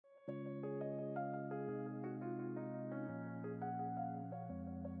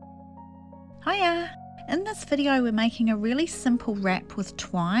Hiya! In this video we're making a really simple wrap with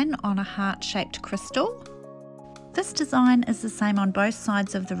twine on a heart-shaped crystal. This design is the same on both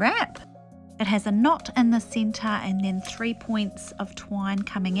sides of the wrap. It has a knot in the centre and then 3 points of twine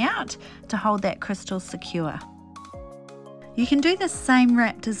coming out to hold that crystal secure. You can do the same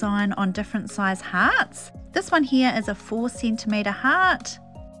wrap design on different size hearts. This one here is a 4 cm heart.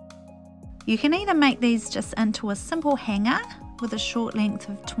 You can either make these just into a simple hanger with a short length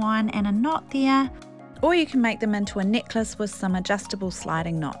of twine and a knot there, or you can make them into a necklace with some adjustable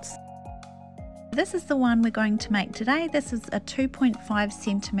sliding knots. This is the one we're going to make today. This is a 2.5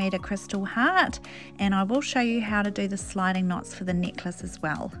 cm crystal heart, and I will show you how to do the sliding knots for the necklace as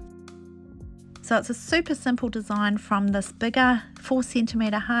well. So it's a super simple design from this bigger 4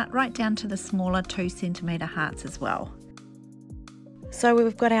 cm heart right down to the smaller 2 cm hearts as well. So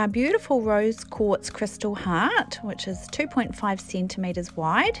we've got our beautiful rose quartz crystal heart, which is 2.5 centimeters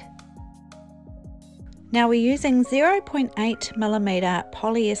wide. Now we're using 0.8 mm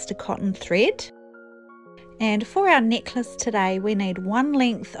polyester cotton thread. And for our necklace today, we need one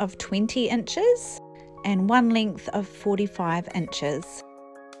length of 20 inches and one length of 45 inches.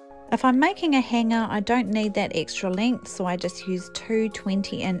 If I'm making a hanger, I don't need that extra length, so I just use two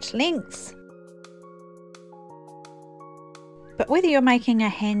 20-inch lengths. But whether you're making a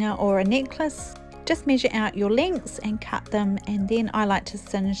hanger or a necklace, just measure out your lengths and cut them, and then I like to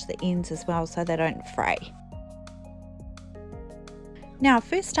singe the ends as well so they don't fray. Now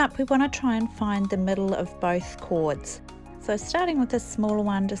first up, we want to try and find the middle of both cords. So starting with the smaller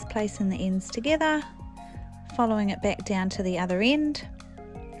one, just placing the ends together, following it back down to the other end,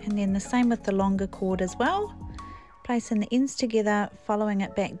 and then the same with the longer cord as well, placing the ends together, following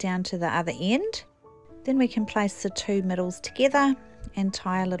it back down to the other end. Then we can place the two middles together and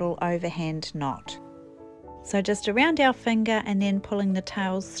tie a little overhand knot. So just around our finger and then pulling the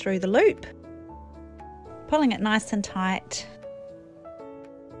tails through the loop, pulling it nice and tight.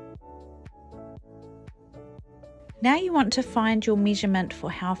 Now you want to find your measurement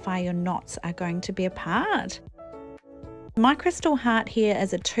for how far your knots are going to be apart. My crystal heart here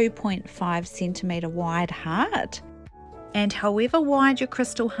is a 2.5 centimeter wide heart. And however wide your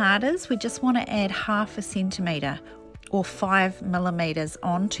crystal heart is, we just want to add 0.5 centimeter or 5 millimeters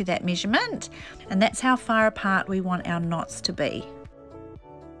onto that measurement, and that's how far apart we want our knots to be.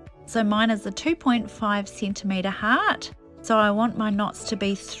 So mine is a 2.5 centimeter heart, so I want my knots to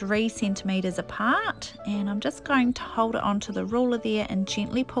be 3 centimeters apart, and I'm just going to hold it onto the ruler there and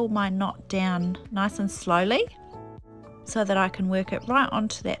gently pull my knot down nice and slowly so that I can work it right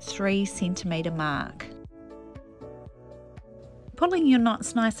onto that 3 centimeter mark. Pulling your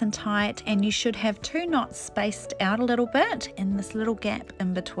knots nice and tight, and you should have 2 knots spaced out a little bit in this little gap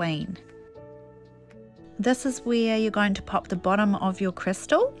in between. This is where you're going to pop the bottom of your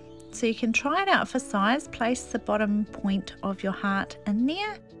crystal. So you can try it out for size. Place the bottom point of your heart in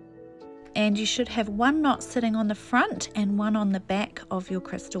there, and you should have 1 knot sitting on the front and 1 on the back of your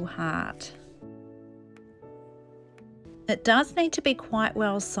crystal heart. It does need to be quite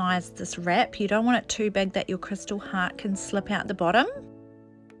well sized, this wrap. You don't want it too big that your crystal heart can slip out the bottom.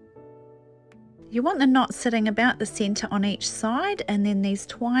 You want the knot sitting about the center on each side, and then these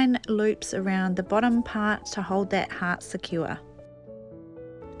twine loops around the bottom part to hold that heart secure.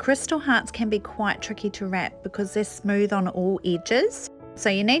 Crystal hearts can be quite tricky to wrap because they're smooth on all edges, so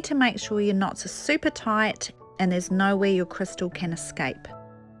you need to make sure your knots are super tight and there's nowhere your crystal can escape.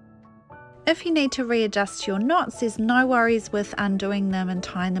 If you need to readjust your knots, there's no worries with undoing them and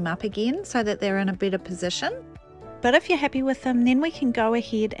tying them up again so that they're in a better position. But if you're happy with them, then we can go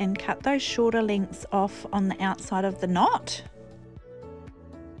ahead and cut those shorter lengths off on the outside of the knot.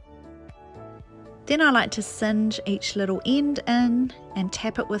 Then I like to singe each little end in and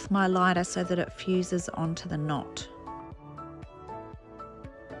tap it with my lighter so that it fuses onto the knot.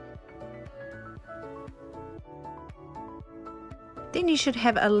 Then you should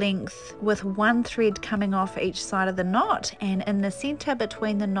have a length with 1 thread coming off each side of the knot, and in the center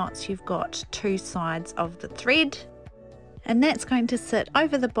between the knots you've got 2 sides of the thread, and that's going to sit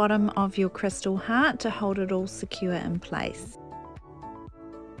over the bottom of your crystal heart to hold it all secure in place.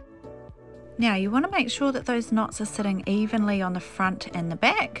 Now you want to make sure that those knots are sitting evenly on the front and the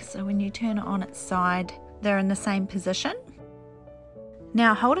back, so when you turn it on its side they're in the same position.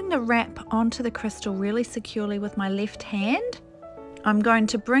 Now holding the wrap onto the crystal really securely with my left hand, I'm going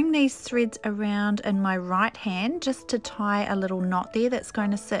to bring these threads around in my right hand just to tie a little knot there that's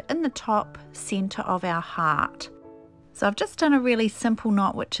going to sit in the top center of our heart. So I've just done a really simple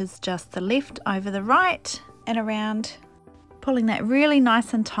knot, which is just the left over the right and around, pulling that really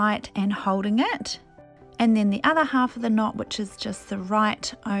nice and tight and holding it. And then the other half of the knot, which is just the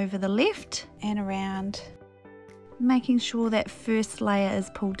right over the left and around, making sure that first layer is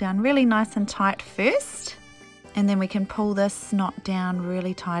pulled down really nice and tight first, and then we can pull this knot down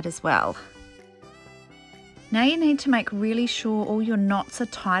really tight as well. Now you need to make really sure all your knots are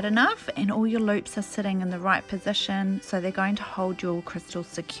tight enough and all your loops are sitting in the right position so they're going to hold your crystal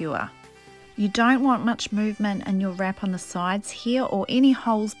secure. You don't want much movement in your wrap on the sides here, or any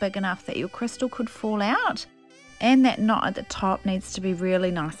holes big enough that your crystal could fall out, and that knot at the top needs to be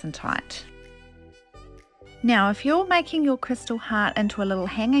really nice and tight. Now if you're making your crystal heart into a little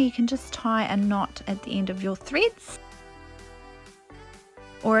hanger, you can just tie a knot at the end of your threads.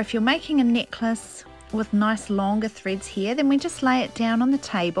 Or if you're making a necklace with nice longer threads here, then we just lay it down on the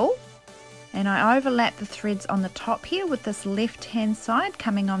table, and I overlap the threads on the top here with this left hand side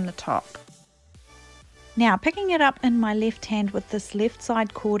coming on the top. Now picking it up in my left hand with this left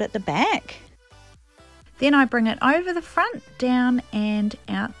side cord at the back, then I bring it over the front, down and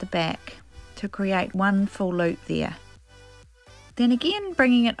out the back to create one full loop there. Then again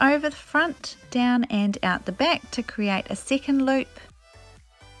bringing it over the front, down and out the back to create a second loop.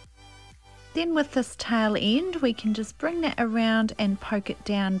 Then with this tail end we can just bring that around and poke it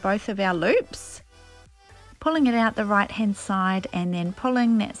down both of our loops, pulling it out the right hand side and then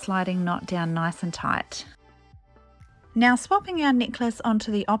pulling that sliding knot down nice and tight. Now swapping our necklace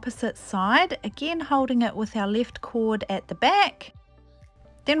onto the opposite side, again holding it with our left cord at the back.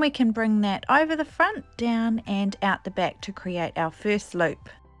 Then we can bring that over the front, down and out the back to create our first loop.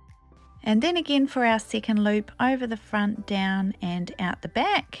 And then again for our second loop, over the front, down and out the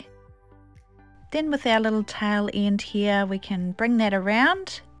back. Then with our little tail end here we can bring that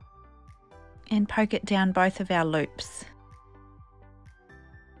around and poke it down both of our loops,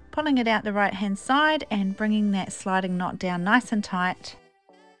 pulling it out the right hand side and bringing that sliding knot down nice and tight.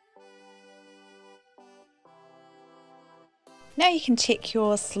 Now you can check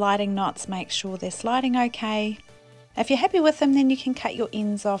your sliding knots, make sure they're sliding okay. If you're happy with them, then you can cut your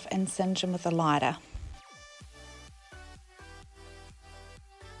ends off and singe them with a lighter.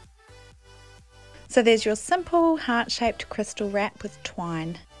 So there's your simple heart-shaped crystal wrap with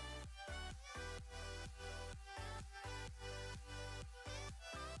twine.